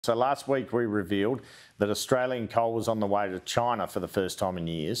So last week we revealed that Australian coal was on the way to China for the first time in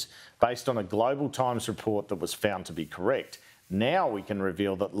years, based on a Global Times report that was found to be correct. Now we can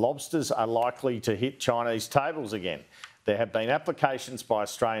reveal that lobsters are likely to hit Chinese tables again. There have been applications by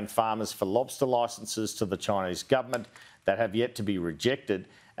Australian farmers for lobster licences to the Chinese government that have yet to be rejected,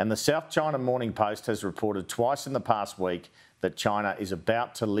 and the South China Morning Post has reported twice in the past week that China is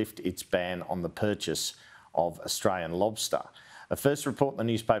about to lift its ban on the purchase of Australian lobster. A first report in the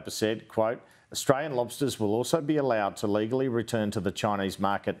newspaper said, quote, Australian lobsters will also be allowed to legally return to the Chinese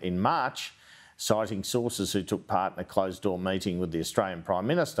market in March, citing sources who took part in a closed-door meeting with the Australian Prime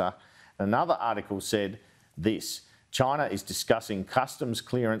Minister. Another article said this, China is discussing customs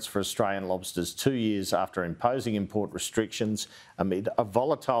clearance for Australian lobsters 2 years after imposing import restrictions amid a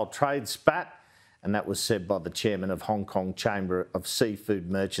volatile trade spat, and that was said by the chairman of Hong Kong Chamber of Seafood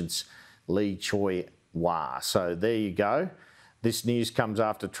Merchants, Lee Choi Wah. So there you go. This news comes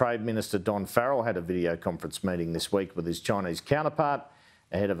after Trade Minister Don Farrell had a video conference meeting this week with his Chinese counterpart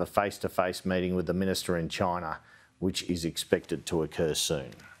ahead of a face-to-face meeting with the minister in China, which is expected to occur soon.